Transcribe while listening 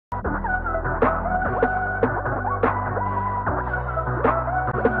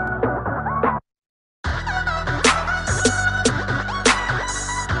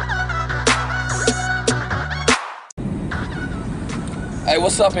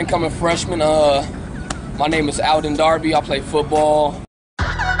What's up, incoming freshmen? My name is Alden Darby. I play football.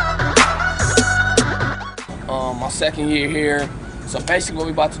 My second year here. So basically what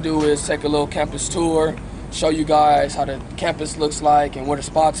we're about to do is take a little campus tour, show you guys how the campus looks like and where the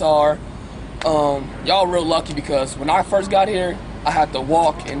spots are. Y'all real lucky because when I first got here, I had to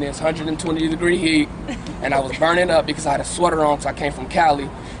walk in this 120-degree heat, and I was burning up because I had a sweater on, so I came from Cali.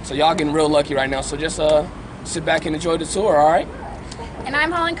 So y'all getting real lucky right now. So just sit back and enjoy the tour, all right? And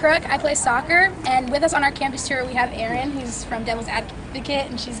I'm Holland Crook. I play soccer, and with us on our campus tour we have Erin, who's from Devil's Advocate,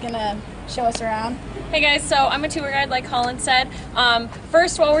 and she's gonna show us around. Hey guys, so I'm a tour guide like Holland said.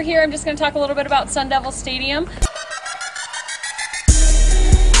 First, while we're here, I'm just gonna talk a little bit about Sun Devil Stadium.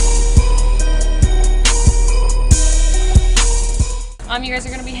 You guys are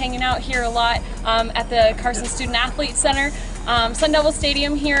going to be hanging out here a lot at the Carson Student Athlete Center. Sun Devil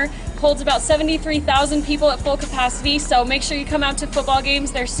Stadium here holds about 73,000 people at full capacity, so make sure you come out to football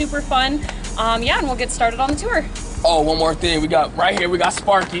games. They're super fun. Yeah, and we'll get started on the tour. Oh, one more thing. We got right here, we got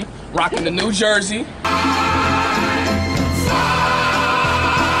Sparky rocking the new jersey.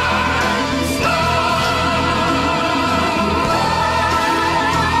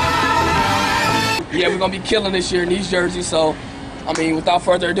 Yeah, we're going to be killing this year in these jerseys, so I mean, without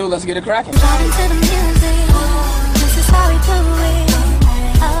further ado, let's get it cracking. Hey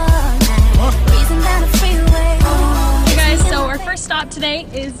guys, so our first stop today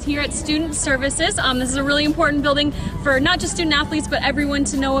is here at Student Services. This is a really important building for not just student athletes, but everyone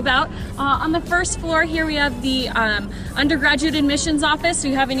to know about. On the first floor here we have the undergraduate admissions office. So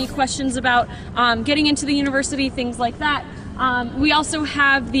if you have any questions about getting into the university, things like that. We also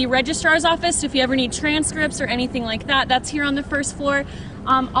have the registrar's office, so if you ever need transcripts or anything like that, that's here on the first floor.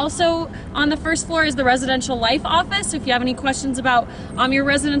 Also on the first floor is the residential life office, so if you have any questions about your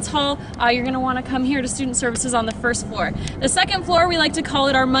residence hall, you're going to want to come here to Student Services on the first floor. The second floor, we like to call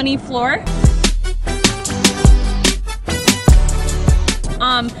it our money floor.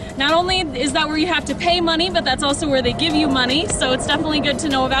 Not only is that where you have to pay money, but that's also where they give you money, so it's definitely good to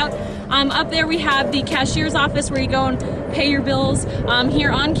know about. Up there we have the cashier's office where you go and pay your bills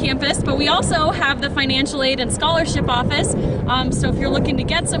here on campus, but we also have the financial aid and scholarship office. So if you're looking to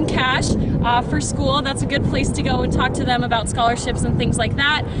get some cash for school, that's a good place to go and talk to them about scholarships and things like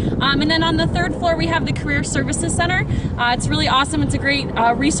that. And then on the third floor we have the Career Services Center. It's really awesome. It's a great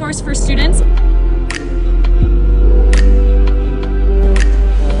resource for students.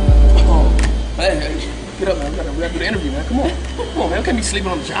 Hey, get up, man. We gotta do the interview, man. Come on, man. We can't be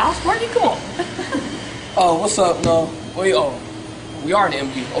sleeping on the job, Sparky. Come on. Oh, what's up? No, we are in the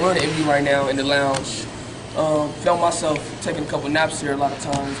MU. Oh, we're in the MU right now in the lounge. Felt myself taking a couple naps here a lot of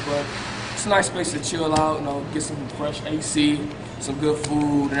times, but it's a nice place to chill out. You know, get some fresh AC, some good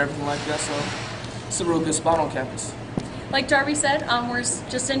food, and everything like that. So it's a real good spot on campus. Like Darby said, we're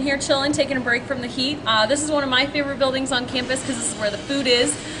just in here chilling, taking a break from the heat. This is one of my favorite buildings on campus because this is where the food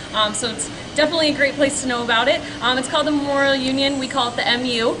is. So it's definitely a great place to know about it. It's called the Memorial Union. We call it the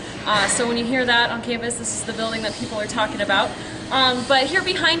MU. So when you hear that on campus, this is the building that people are talking about. But here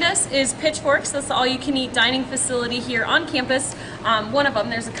behind us is Pitchforks. That's the all-you-can-eat dining facility here on campus. One of them,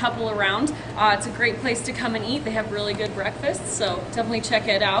 there's a couple around. It's a great place to come and eat. They have really good breakfasts, so definitely check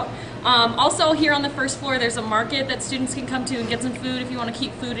it out. Also here on the first floor, there's a market that students can come to and get some food if you want to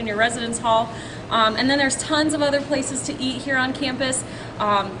keep food in your residence hall. And then there's tons of other places to eat here on campus.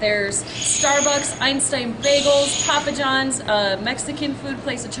 There's Starbucks, Einstein Bagels, Papa John's, a Mexican food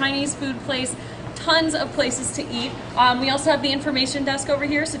place, a Chinese food place, tons of places to eat. We also have the information desk over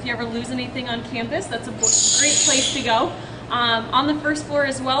here, so if you ever lose anything on campus, that's a great place to go. On the first floor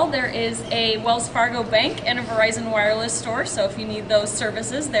as well, there is a Wells Fargo bank and a Verizon wireless store, so if you need those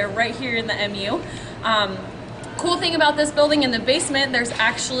services, they're right here in the MU. Cool thing about this building, in the basement, there's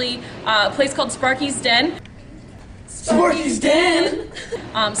actually a place called Sparky's Den. Sparky's Den!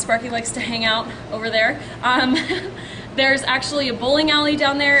 Sparky likes to hang out over there. There's actually a bowling alley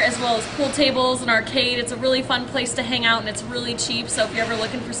down there, as well as pool tables, an arcade. It's a really fun place to hang out, and it's really cheap, so if you're ever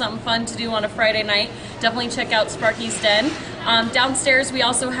looking for something fun to do on a Friday night, definitely check out Sparky's Den. Downstairs we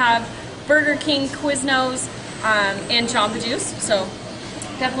also have Burger King, Quiznos, and Jamba Juice, so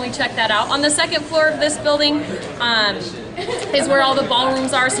definitely check that out. On the second floor of this building is where all the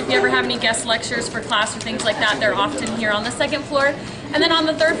ballrooms are, so if you ever have any guest lectures for class or things like that, they're often here on the second floor. And then on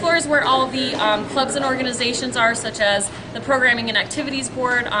the third floor is where all the clubs and organizations are, such as the Programming and Activities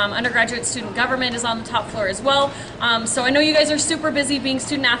Board. Undergraduate Student Government is on the top floor as well. So I know you guys are super busy being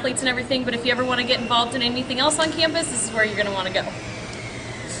student athletes and everything, but if you ever want to get involved in anything else on campus, this is where you're going to want to go.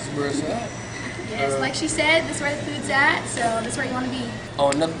 This is where it's at. Yes, like she said, this is where the food's at, so this is where you want to be. Oh,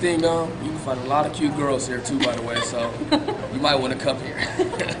 another thing, you can find a lot of cute girls here too, by the way, so you might want to come here.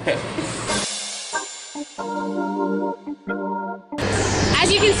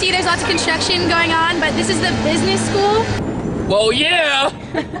 As you can see, there's lots of construction going on, but this is the business school. Well, yeah,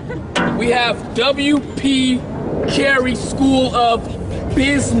 we have W.P. Carey School of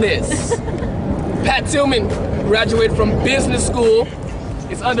Business. Pat Tillman graduated from business school.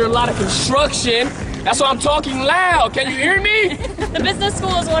 It's under a lot of construction. That's why I'm talking loud. Can you hear me? The business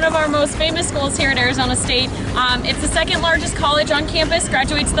school is one of our most famous schools here at Arizona State. It's the second largest college on campus,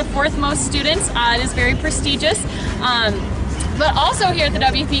 graduates the 4th most students. It is very prestigious. But also here at the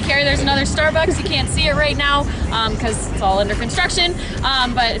WP Carey, there's another Starbucks. You can't see it right now because it's all under construction.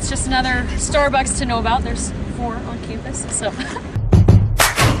 But it's just another Starbucks to know about. There's 4 on campus, so.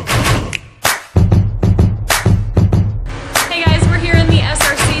 Hey guys, we're here in the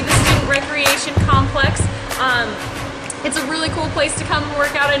SRC, the Student Recreation Complex. It's a really cool place to come and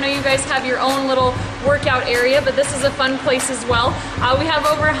work out. I know you guys have your own little workout area, but this is a fun place as well. We have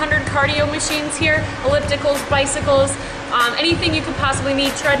over 100 cardio machines here, ellipticals, bicycles, anything you could possibly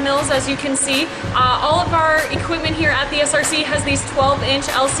need, treadmills as you can see. All of our equipment here at the SRC has these 12-inch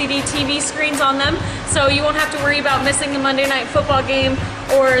LCD TV screens on them, so you won't have to worry about missing the Monday Night Football game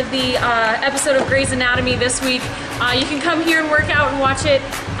or the episode of Grey's Anatomy this week. You can come here and work out and watch it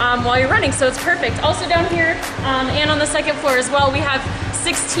while you're running, so it's perfect. Also down here and on the second floor as well, we have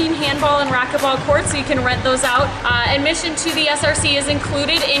 16 handball and racquetball courts, so you can rent those out. Admission to the SRC is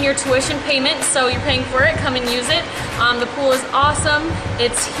included in your tuition payment, so you're paying for it, come and use it. The pool is awesome,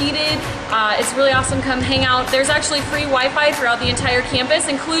 it's heated, it's really awesome, come hang out. There's actually free Wi-Fi throughout the entire campus,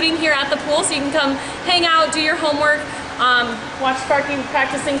 including here at the pool, so you can come hang out, do your homework, watch Sparky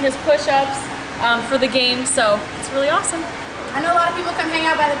practicing his push-ups for the game, so it's really awesome. I know a lot of people come hang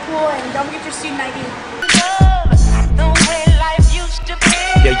out by the pool, and don't forget your student ID.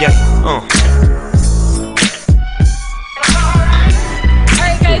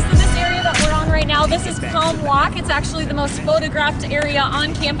 Alright guys, so this area that we're on right now, this is Palm Walk. It's actually the most photographed area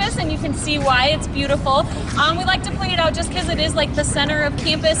on campus, and you can see why. It's beautiful. We like to point it out just because it is like the center of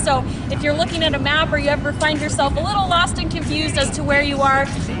campus, so if you're looking at a map or you ever find yourself a little lost and confused as to where you are,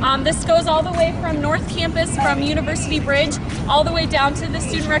 this goes all the way from North Campus, from University Bridge, all the way down to the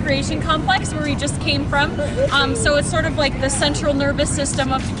Student Recreation Complex where we just came from. So it's sort of like the central nervous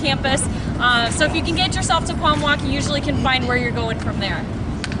system of the campus. So if you can get yourself to Palm Walk, you usually can find where you're going from there.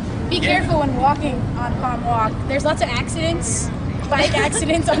 Be careful when walking on Palm Walk. There's lots of accidents, bike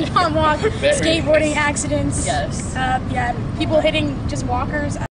accidents on Palm Walk, skateboarding accidents. Yes. Yeah, people hitting just walkers.